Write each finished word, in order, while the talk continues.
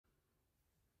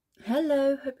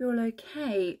Hello, hope you're all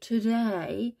okay.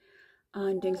 Today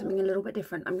I'm doing something a little bit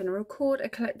different. I'm going to record a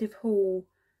collective haul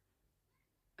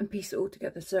and piece it all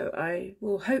together, so I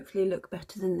will hopefully look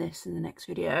better than this in the next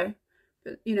video.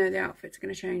 But you know, the outfit's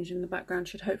going to change and the background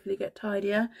should hopefully get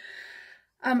tidier.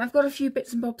 I've got a few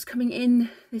bits and bobs coming in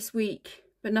this week,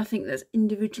 but nothing that's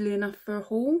individually enough for a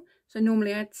haul. So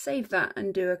normally I'd save that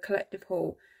and do a collective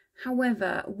haul.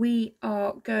 However, we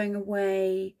are going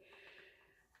away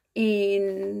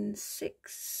in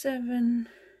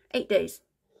 8 days.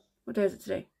 What day is it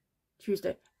today?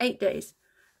 Tuesday. 8 days.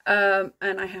 And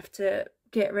I have to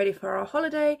get ready for our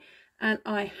holiday, and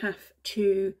I have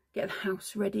to get the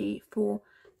house ready for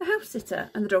the house sitter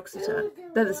and the dog sitter.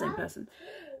 They're the same person.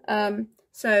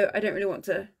 So I don't really want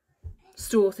to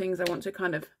store things. I want to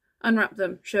kind of unwrap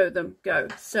them, show them, go.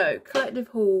 So collective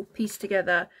haul, piece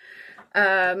together.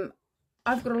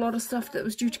 I've got a lot of stuff that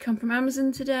was due to come from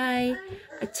Amazon today.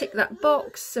 I ticked that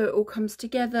box so it all comes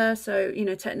together. So, you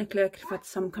know, technically I could have had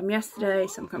some come yesterday,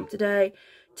 some come today.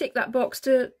 Tick that box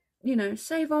to, you know,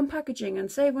 save on packaging and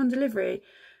save on delivery.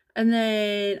 And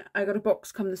then I got a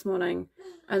box come this morning,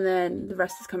 and then the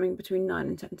rest is coming between 9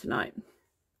 and 10 tonight.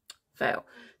 Fail.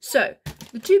 So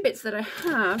the two bits that I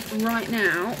have right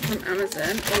now from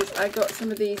Amazon is I got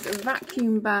some of these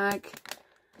vacuum bag.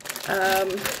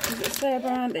 Does it say a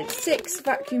brand? It's 6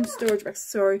 vacuum storage bags.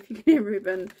 Sorry if you can hear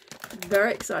Ruben.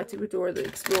 Very excited with Dora the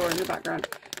Explorer in the background.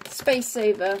 Space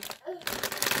saver.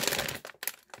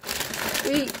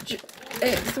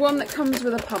 It's the one that comes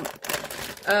with a pump.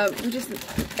 I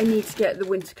need to get the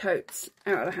winter coats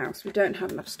out of the house. We don't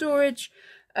have enough storage.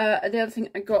 The other thing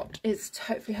I got is to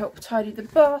hopefully help tidy the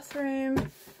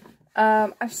bathroom.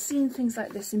 I've seen things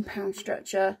like this in Pound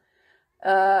Stretcher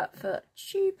for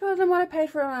cheaper than what I paid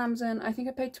for on Amazon. I think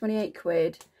I paid 28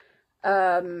 quid.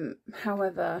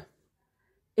 However,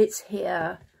 it's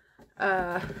here,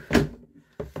 and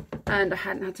I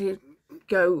hadn't had to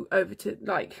go over to,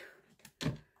 like,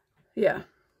 yeah.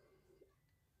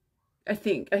 I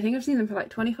think I've seen them for like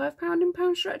 £25 in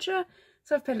Pound Stretcher,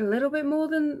 so I've paid a little bit more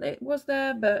than it was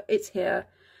there, but it's here,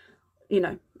 you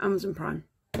know, Amazon Prime.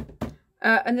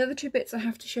 And the other two bits I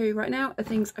have to show you right now are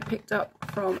things I picked up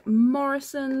from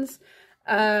Morrison's.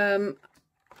 Holly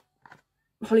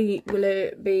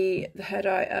Willoughby, the hair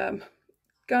dye,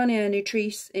 Garnier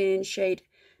Nutrice in shade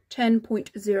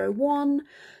 10.01.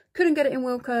 Couldn't get it in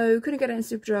Wilko, couldn't get it in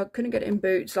Superdrug, couldn't get it in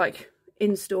Boots, like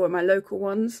in store, my local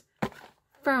ones.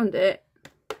 Found it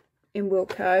in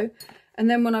Wilko, and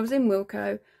then when I was in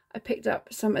Wilko, I picked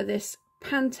up some of this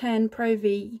Pantene Pro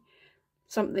V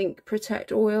something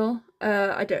protect oil.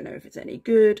 I don't know if it's any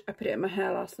good. I put it in my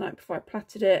hair last night before I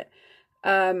plaited it.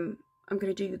 I'm going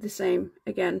to do the same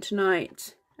again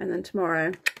tonight, and then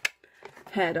tomorrow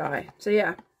hair dye. So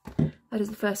yeah, that is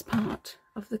the first part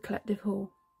of the collective haul.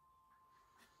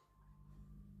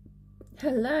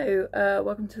 Hello,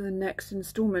 welcome to the next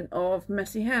instalment of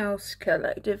Messy House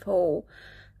collective haul.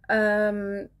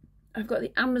 I've got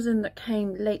the Amazon that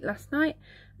came late last night,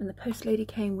 and the post lady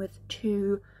came with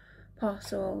 2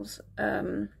 parcels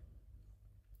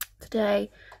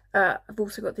today. I've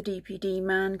also got the DPD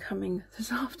man coming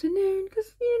this afternoon,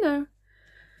 because, you know,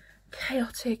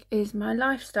 chaotic is my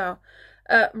lifestyle.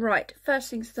 Right, first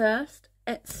things first,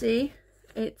 Etsy.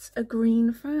 It's a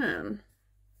green fan.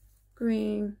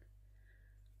 Green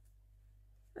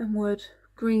and wood.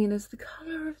 Green is the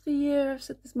colour of the year. I've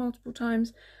said this multiple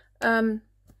times. We're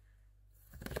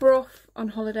off on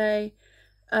holiday.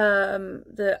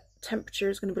 The temperature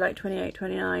is going to be like 28,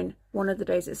 29. One of the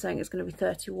days it's saying it's going to be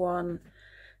 31.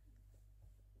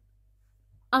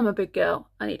 I'm a big girl.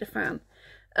 I need a fan.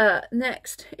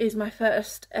 Next is my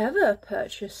first ever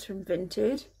purchase from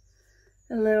Vinted.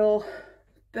 A little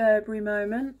Burberry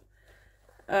moment.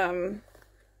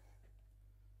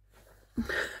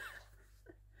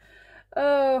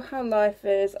 Oh, how life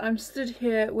is. I'm stood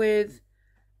here with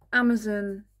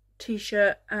Amazon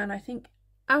t-shirt and I think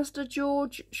ASDA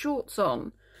George shorts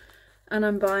on, and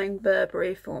I'm buying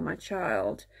Burberry for my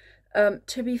child.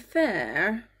 To be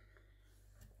fair,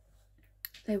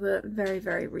 they were very,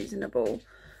 very reasonable,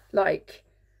 like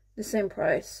the same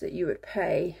price that you would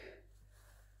pay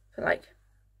for like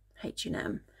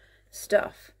H&M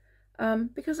stuff,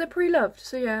 because they're pre-loved.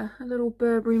 So yeah, a little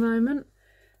Burberry moment.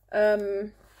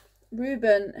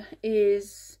 Ruben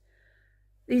is,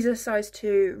 these are size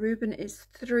 2. Ruben is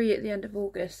 3 at the end of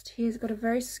August. He's got a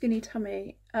very skinny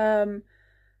tummy. I'm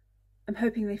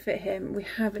hoping they fit him. We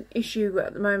have an issue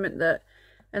at the moment that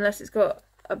unless it's got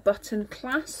a button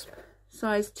clasp,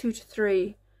 size 2 to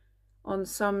 3 on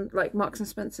some, like Marks and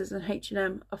Spencer's and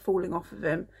H&M, are falling off of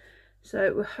him.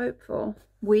 So we're hopeful,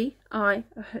 I'm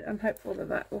hopeful that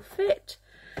that will fit.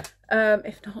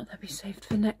 If not, they'll be saved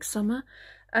for next summer.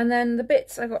 And then the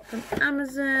bits I got from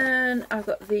Amazon, I've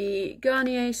got the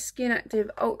Garnier Skin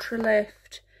Active Ultra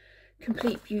Lift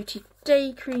Complete Beauty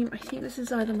Day Cream. I think this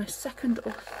is either my second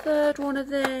or third one of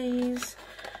these.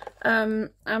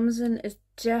 Amazon is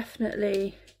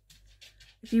definitely,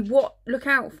 if you look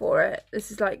out for it, this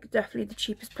is like definitely the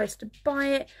cheapest place to buy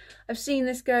it. I've seen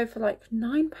this go for like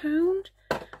 £9.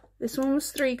 This one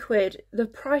was £3. The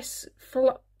price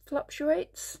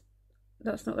fluctuates.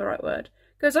 That's not the right word.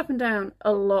 Goes up and down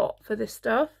a lot for this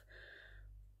stuff,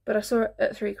 but I saw it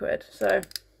at £3, so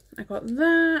I got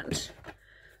that.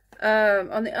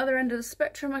 On the other end of the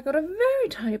spectrum, I got a very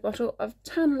tiny bottle of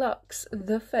Tan Luxe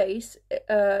The Face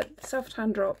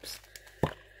self-tan drops.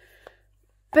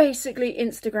 Basically,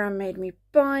 Instagram made me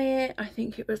buy it. I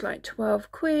think it was like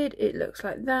 £12. It looks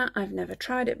like that. I've never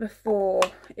tried it before.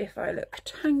 If I look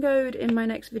tangoed in my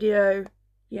next video,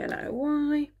 you know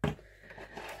why.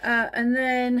 And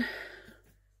then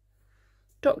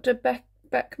Dr.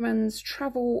 Beckman's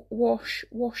Travel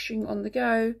Washing on the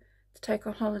Go to take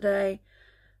on holiday.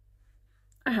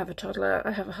 I have a toddler,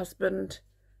 I have a husband,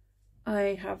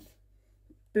 I have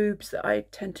boobs that I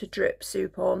tend to drip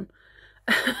soup on.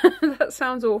 That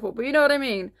sounds awful, but you know what I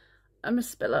mean. I'm a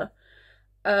spiller.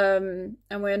 And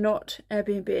we're not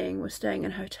Airbnb-ing, we're staying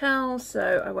in hotels,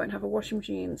 so I won't have a washing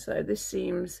machine, so this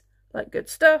seems like good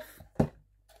stuff.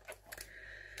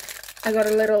 I got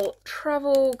a little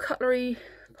travel cutlery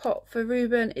pot for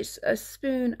Ruben. It's a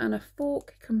spoon and a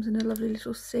fork. It comes in a lovely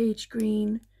little sage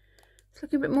green. It's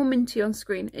looking a bit more minty on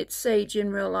screen. It's sage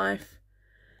in real life.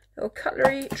 Little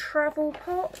cutlery travel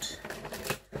pot.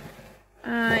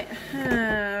 I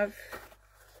have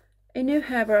a new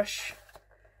hairbrush,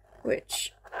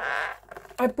 which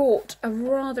I bought a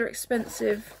rather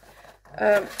expensive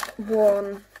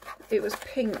one. It was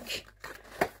pink,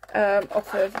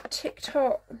 off of off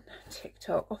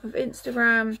of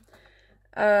Instagram,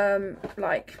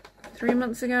 like 3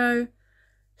 months ago.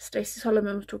 Stacey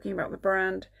Solomon was talking about the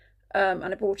brand, and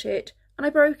I bought it and I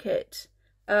broke it.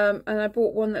 And I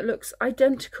bought one that looks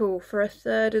identical for a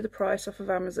third of the price off of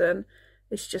Amazon.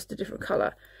 It's just a different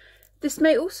colour. This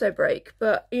may also break,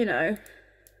 but you know,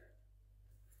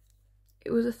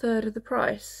 it was a third of the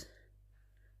price.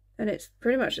 And it's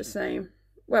pretty much the same.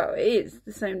 Well, it is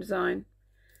the same design.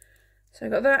 So I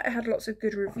got that. It had lots of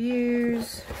good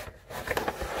reviews.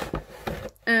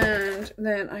 And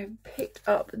then I picked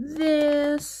up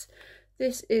this.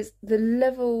 This is the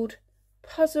Leveled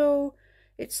Puzzle.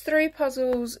 It's 3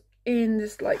 puzzles in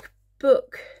this like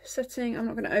book setting. I'm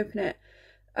not going to open it.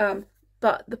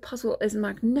 But the puzzle is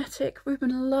magnetic.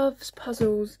 Ruben loves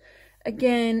puzzles.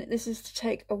 Again, this is to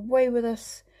take away with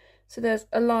us. So there's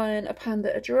a lion, a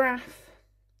panda, a giraffe.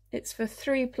 It's for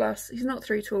 3+. He's not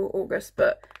 3 till August,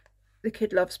 but the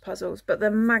kid loves puzzles. But they're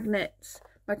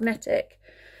magnetic.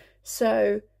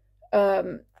 So,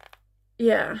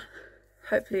 yeah,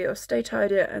 hopefully it'll stay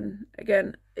tidy. And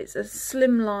again, it's a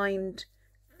slimlined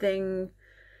thing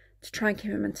to try and keep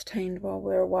him entertained while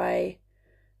we're away.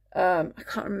 I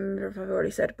can't remember if I've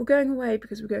already said we're going away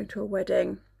because we're going to a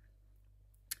wedding.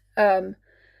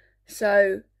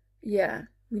 So yeah,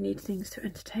 we need things to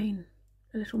entertain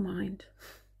a little mind.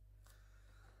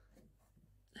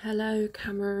 Hello,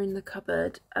 camera in the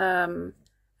cupboard. I've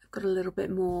got a little bit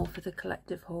more for the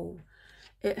collective haul.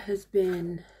 It has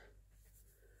been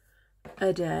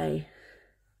a day.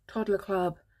 Toddler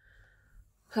club,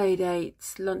 play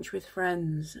dates, lunch with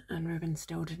friends, and Ruben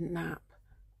still didn't nap.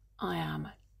 I am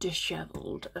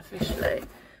dishevelled officially.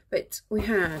 But we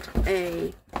had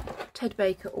a Ted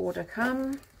Baker order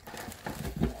come.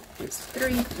 It's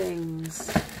 3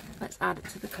 things. Let's add it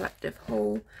to the collective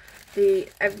haul. The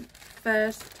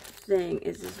first thing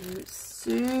is this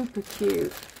super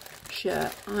cute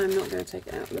shirt. I'm not going to take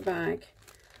it out of the bag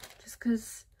just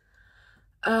because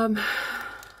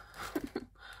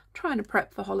trying to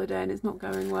prep for holiday and it's not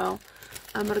going well.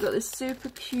 But I got this super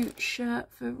cute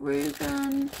shirt for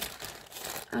Ruben.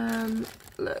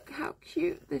 Look how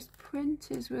cute this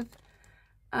print is with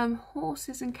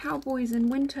horses and cowboys in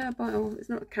winter. Oh, it's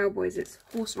not cowboys, it's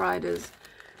horse riders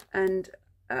and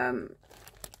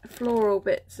floral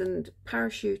bits and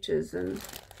parachuters, and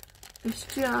it's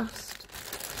just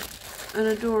an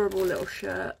adorable little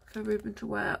shirt for Ruben to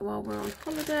wear while we're on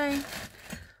holiday.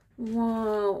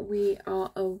 While we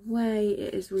are away,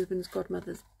 it is Ruben's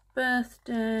godmother's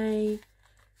birthday,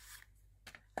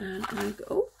 and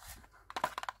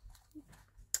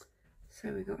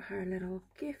so we got her a little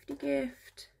gifty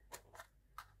gift.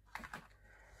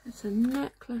 It's a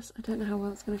necklace. I don't know how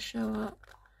well it's going to show up.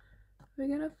 We're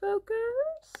going to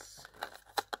focus.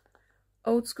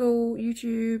 Old school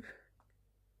YouTube.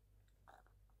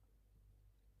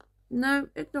 No,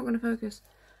 it's not going to focus.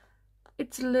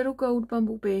 It's a little gold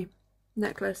bumblebee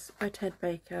necklace by Ted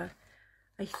Baker.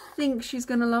 I think she's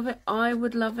going to love it. I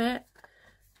would love it.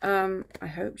 I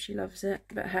hope she loves it.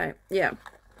 But hey, yeah.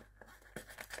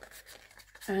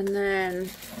 And then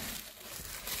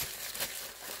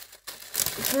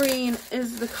green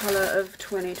is the colour of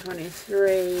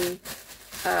 2023.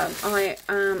 I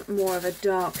am more of a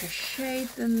darker shade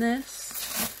than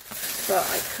this, but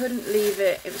I couldn't leave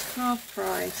it. It was half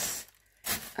price.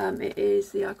 It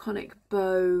is the iconic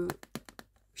bow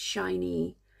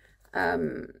shiny.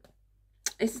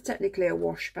 It's technically a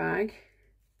wash bag.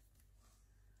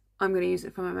 I'm going to use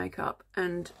it for my makeup,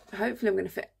 and hopefully I'm going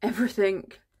to fit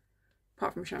everything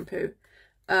apart from shampoo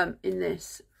in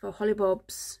this for Holly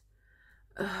Bob's.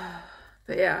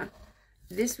 But yeah,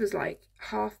 this was like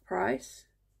half price.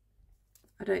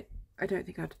 I don't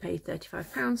think I had to pay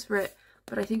 £35 for it,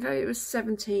 but I think it was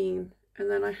 17, and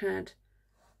then I had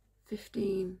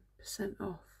 15%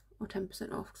 off or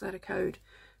 10% off because I had a code.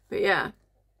 But yeah,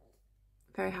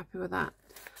 very happy with that.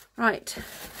 Right,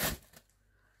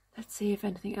 let's see if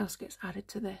anything else gets added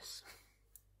to this.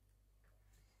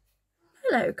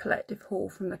 Hello, collective haul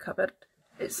from the cupboard.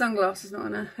 It's sunglasses, not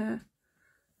on her hair.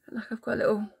 Like I've got a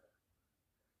little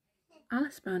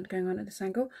Alice band going on at this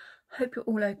angle. Hope you're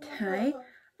all okay.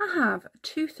 I have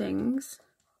two things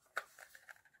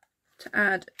to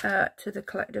add to the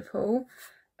collective haul.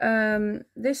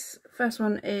 This first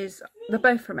one is, they're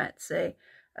both from Etsy.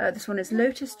 This one is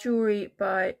Lotus Jewellery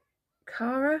by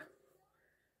Cara.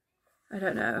 I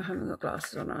don't know, I haven't got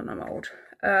glasses on and I'm old. See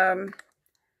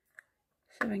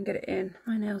if I can get it in.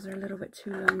 My nails are a little bit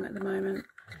too long at the moment.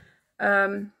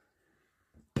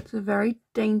 It's a very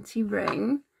dainty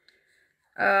ring.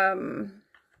 Okay,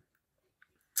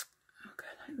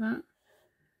 like that.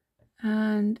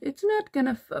 And it's not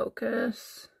gonna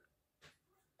focus.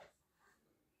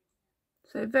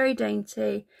 So very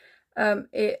dainty.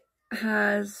 It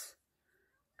has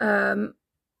oh,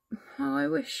 I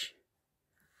wish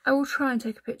I will try and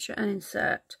take a picture and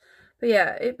insert. But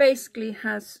yeah, it basically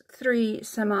has 3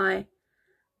 semi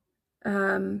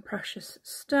precious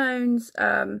stones.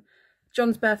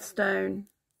 John's birthstone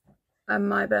and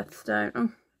my birthstone.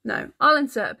 Oh no, I'll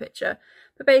insert a picture.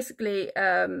 But basically,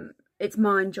 it's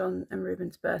mine, John and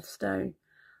Ruben's birthstone.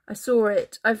 I saw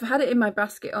it. I've had it in my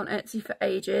basket on Etsy for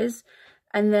ages,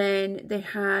 and then they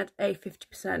had a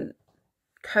 50%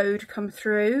 code come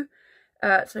through,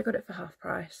 so I got it for half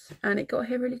price, and it got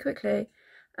here really quickly,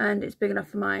 and it's big enough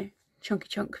for my chunky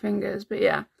chunk fingers. But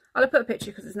yeah, I'll put a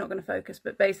picture because it's not going to focus,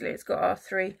 but basically it's got our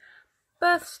 3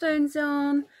 birthstones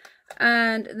on.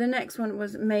 And the next one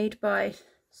was made by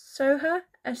Soha,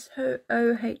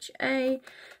 S-O-H-A.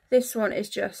 This one is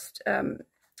just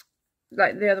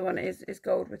like the other one is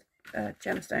gold with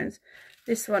gemstones.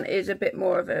 This one is a bit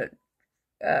more of a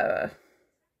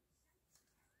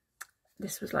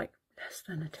this was like less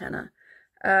than a tenner.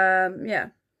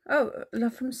 Yeah. Oh,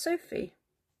 love from Sophie.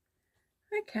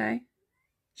 Okay,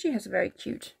 she has a very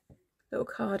cute little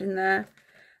card in there.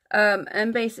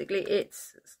 And basically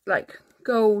it's like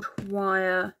gold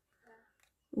wire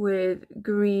with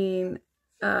green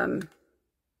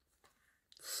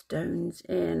stones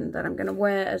in that I'm going to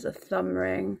wear as a thumb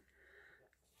ring.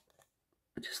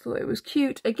 I just thought it was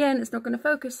cute. Again, it's not going to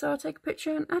focus, so I'll take a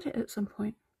picture and add it at some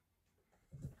point.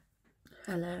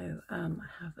 Hello, I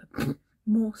have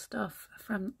more stuff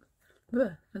from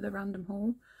for the random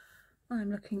haul.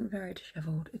 I'm looking very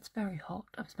dishevelled. It's very hot.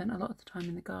 I've spent a lot of the time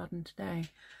in the garden today.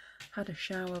 Had a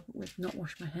shower with not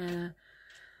washed my hair.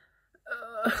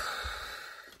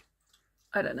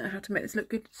 I don't know how to make this look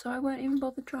good, so I won't even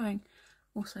bother trying.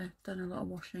 Also done a lot of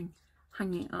washing,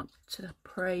 hanging it up to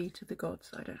pray to the gods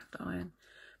so I don't have to iron.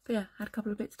 But yeah, had a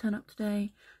couple of bits turn up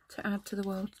today to add to the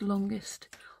world's longest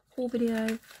haul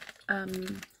video. I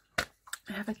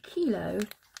have a kilo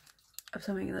of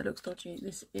something that looks dodgy.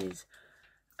 This is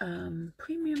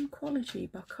premium quality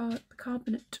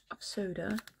bicarbonate of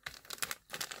soda.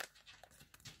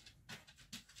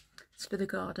 It's for the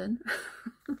garden.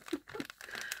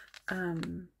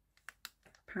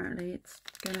 Apparently it's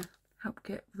gonna help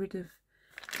get rid of,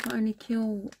 not only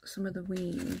kill some of the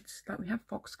weeds, like we have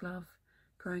foxglove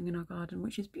growing in our garden,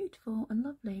 which is beautiful and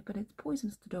lovely, but it's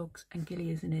poisonous to dogs, and Gilly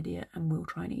is an idiot and will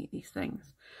try and eat these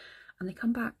things, and they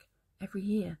come back every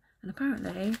year, and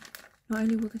apparently not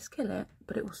only will this kill it,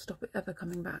 but it will stop it ever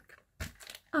coming back.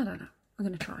 I don't know, I'm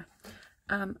gonna try.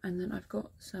 And then I've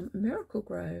got some Miracle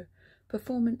Grow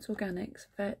Performance Organics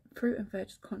fruit and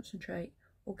veg concentrate,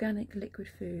 organic liquid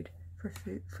food for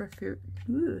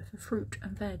fruit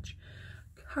and veg.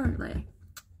 Currently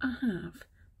I have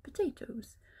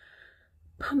potatoes,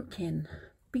 pumpkin,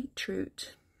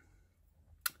 beetroot,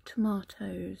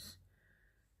 tomatoes,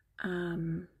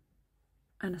 and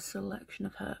a selection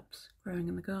of herbs growing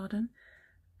in the garden.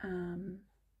 And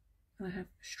I have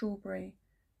strawberry,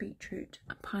 beetroot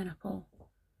and pineapple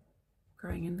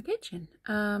growing in the kitchen.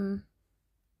 The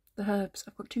herbs,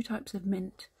 I've got 2 types of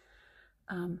mint,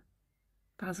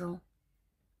 basil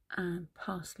and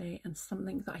parsley, and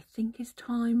something that I think is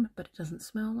thyme, but it doesn't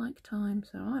smell like thyme,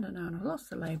 so I don't know, and I lost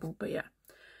the label, but yeah.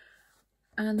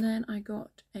 And then I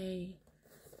got a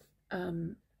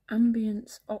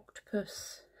Ambience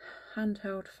Octopus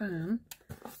handheld fan.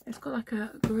 It's got like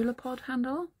a Gorilla Pod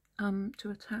handle to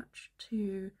attach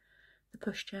to the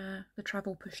pushchair, the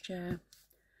travel pushchair,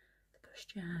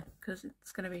 because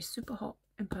it's going to be super hot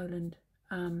in Poland,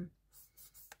 to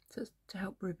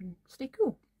help Ruben stay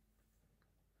cool.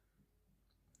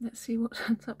 Let's see what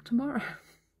turns up tomorrow.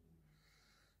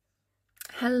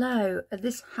 Hello,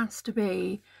 this has to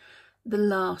be the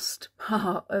last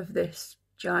part of this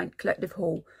giant collective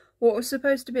haul. What was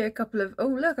supposed to be a couple of, oh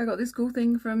look, I got this cool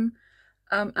thing from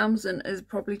Amazon, has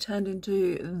probably turned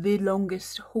into the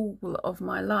longest haul of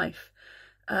my life.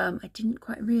 I didn't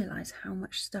quite realise how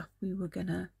much stuff we were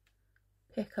gonna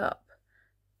pick up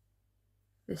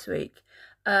this week.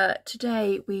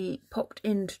 Today we popped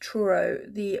into Truro.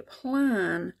 The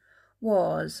plan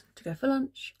was to go for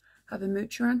lunch, have a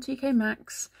mooch around TK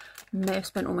Maxx, may have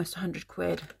spent almost 100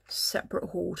 quid, separate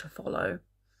haul to follow.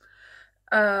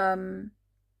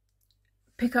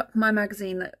 Pick up my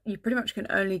magazine that you pretty much can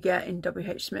only get in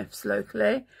WH Smith's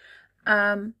locally,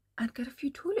 and get a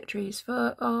few toiletries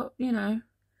for our, you know,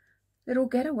 little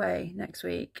getaway next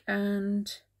week.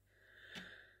 And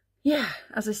yeah,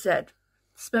 as I said,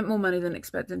 spent more money than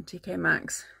expected in TK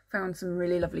Maxx. Found some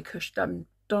really lovely DKNY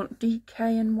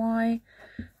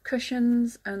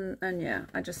cushions, and yeah,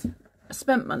 I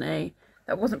spent money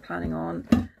that I wasn't planning on,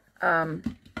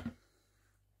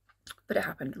 but it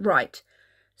happened. Right,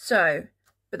 so,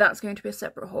 but that's going to be a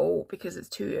separate haul because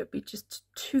it'd be just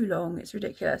too long. It's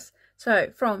ridiculous.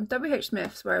 So from WH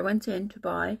Smith's, where I went in to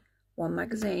buy one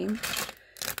magazine,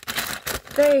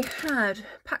 they had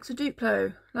packs of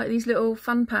Duplo, like these little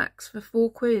fun packs for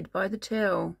 4 quid by the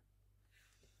till.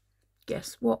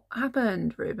 Guess what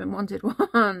happened? Ruben wanted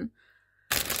one.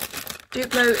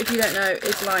 Duplo, if you don't know,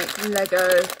 is like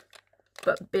Lego,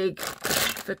 but big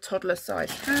for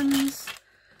toddler-sized hands.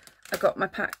 I got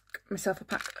myself a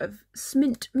pack of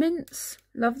Smint mints.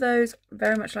 Love those,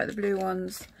 very much like the blue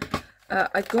ones.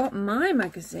 I got my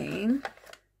magazine,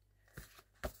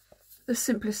 The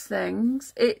Simplest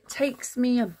Things. It takes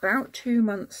me about 2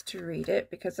 months to read it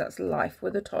because that's life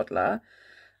with a toddler.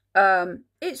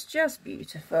 It's just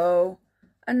beautiful,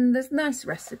 and there's nice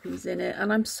recipes in it,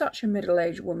 and I'm such a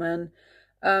middle-aged woman,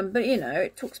 but you know,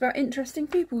 it talks about interesting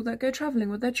people that go travelling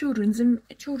with their children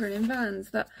in vans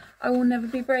that I will never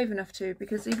be brave enough to,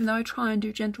 because even though I try and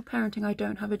do gentle parenting, I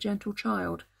don't have a gentle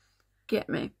child. Get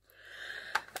me?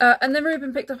 And then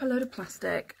Ruben picked up a load of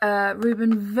plastic.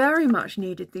 Ruben very much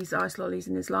needed these ice lollies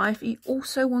in his life. He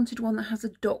also wanted one that has a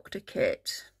doctor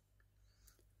kit.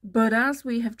 But as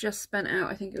we have just spent out,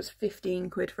 I think it was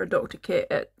 15 quid for a doctor kit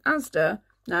at ASDA,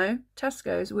 no,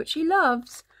 Tesco's, which he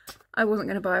loves, I wasn't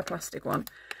going to buy a plastic one.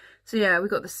 So yeah, we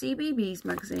got the CBeebies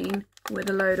magazine with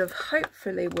a load of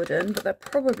hopefully wooden, but they're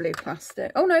probably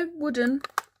plastic. Oh no, wooden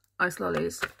ice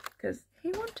lollies, because he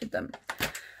wanted them.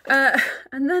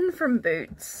 And then from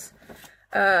Boots,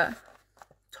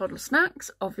 toddler snacks,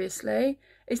 obviously.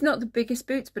 It's not the biggest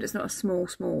Boots, but it's not a small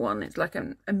one. It's like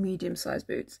a medium-sized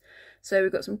Boots. So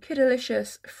we've got some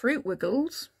Kidalicious Fruit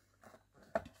Wiggles.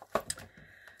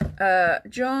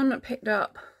 John picked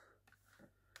up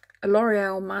a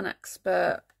L'Oreal Man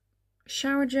Expert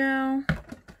shower gel.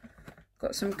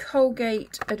 Got some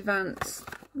Colgate Advanced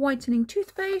Whitening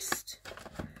Toothpaste.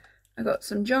 I got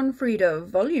some John Frieda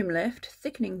Volume Lift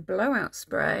Thickening Blowout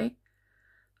Spray.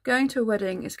 Going to a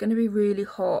wedding, it's going to be really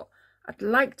hot. I'd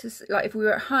like to, like if we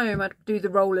were at home, I'd do the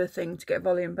roller thing to get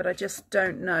volume, but I just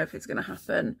don't know if it's going to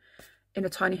happen in a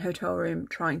tiny hotel room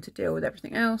trying to deal with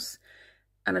everything else.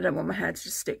 And I don't want my hair to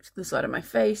just stick to the side of my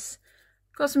face.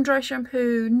 Got some dry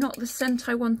shampoo, not the scent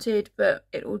I wanted, but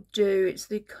it will do. It's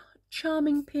the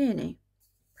Charming Peony,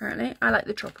 apparently. I like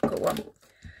the tropical one.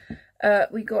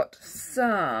 We got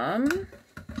some,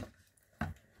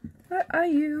 where are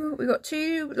you? We got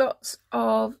 2 lots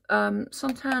of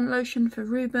suntan lotion for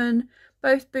Ruben,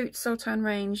 both Boots Sultan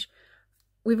range.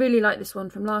 We really like this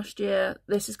one from last year.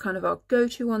 This is kind of our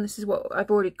go-to one. This is what I've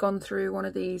already gone through one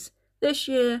of these this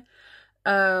year.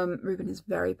 Ruben is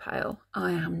very pale.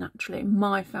 I am naturally.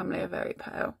 My family are very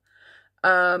pale.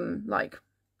 Like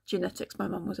genetics, my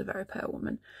mum was a very pale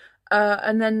woman.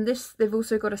 And then this, they've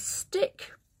also got a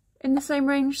stick in the same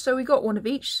range. So we got one of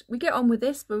each. We get on with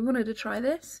this, but we wanted to try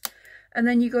this. And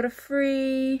then you got a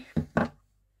free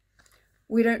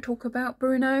We Don't Talk About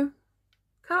Bruno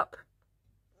cup.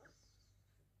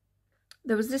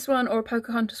 There was this one or a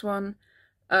Pocahontas one.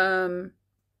 And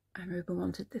Ruben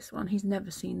wanted this one. He's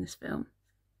never seen this film.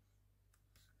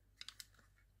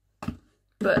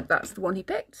 But that's the one he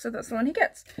picked, so that's the one he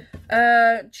gets.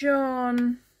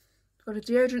 John got a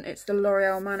deodorant. It's the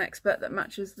L'Oreal Man Expert that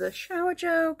matches the shower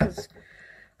gel, because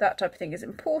that type of thing is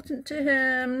important to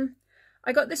him.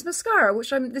 I got this mascara, which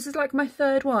this is like my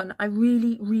third one. I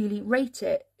really, really rate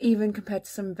it, even compared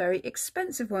to some very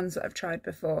expensive ones that I've tried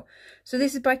before. So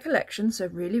this is by Collection, so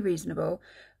really reasonable.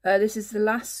 This is the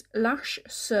Lash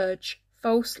Surge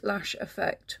False Lash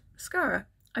Effect mascara.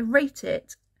 I rate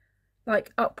it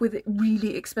like up with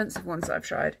really expensive ones that I've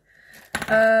tried.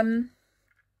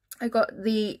 I got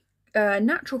the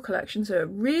Natural Collection, so a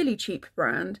really cheap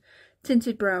brand,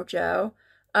 tinted brow gel.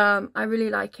 I really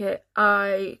like it.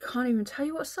 I can't even tell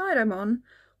you what side I'm on.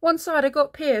 One side I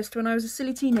got pierced when I was a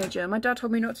silly teenager. My dad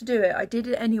told me not to do it. I did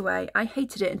it anyway. I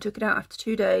hated it and took it out after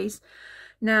 2 days.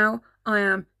 Now I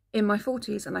am in my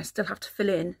 40s and I still have to fill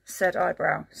in said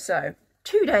eyebrow. So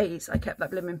 2 days I kept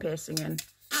that blimmin' piercing in.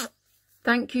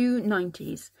 Thank you,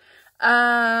 90s.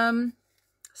 Sanex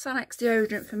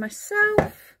deodorant for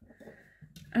myself.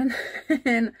 And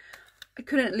then I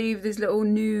couldn't leave these little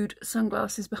nude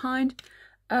sunglasses behind.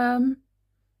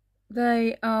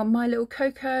 They are My Little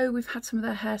Coco. We've had some of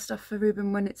their hair stuff for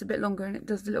Ruben when it's a bit longer and it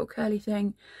does the little curly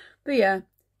thing. But yeah,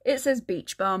 it says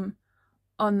Beach Bum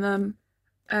on them.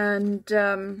 And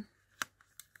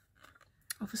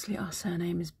obviously our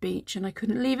surname is Beach and I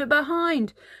couldn't leave it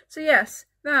behind. So yes,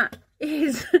 that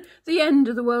is the end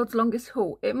of the world's longest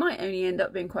haul. It might only end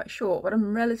up being quite short, but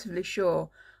I'm relatively sure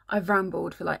I've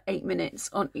rambled for like 8 minutes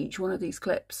on each one of these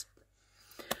clips.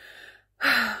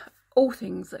 All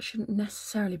things that shouldn't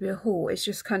necessarily be a haul. It's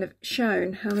just kind of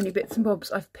shown how many bits and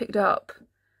bobs I've picked up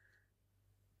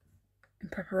in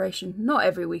preparation. Not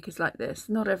every week is like this.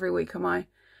 Not every week am I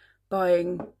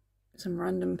buying some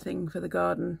random thing for the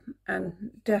garden,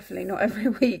 and definitely not every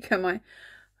week am I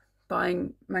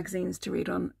buying magazines to read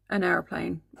on an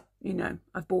aeroplane. You know,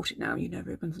 I've bought it now. You know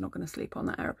Ruben's not going to sleep on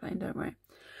that aeroplane, don't worry.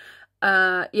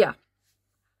 Yeah,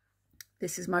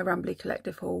 this is my rambly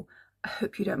collective haul. I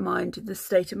hope you don't mind the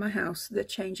state of my house, the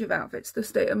change of outfits, the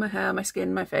state of my hair, my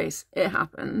skin, my face. It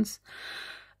happens.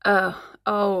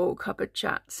 Oh, cupboard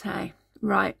chats, hey.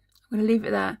 Right, I'm going to leave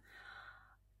it there.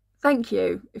 Thank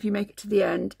you if you make it to the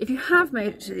end. If you have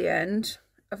made it to the end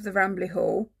of the rambly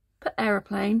haul, put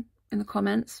aeroplane in the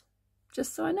comments,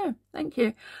 just so I know. Thank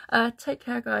you. Take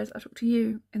care, guys. I'll talk to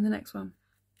you in the next one.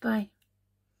 Bye.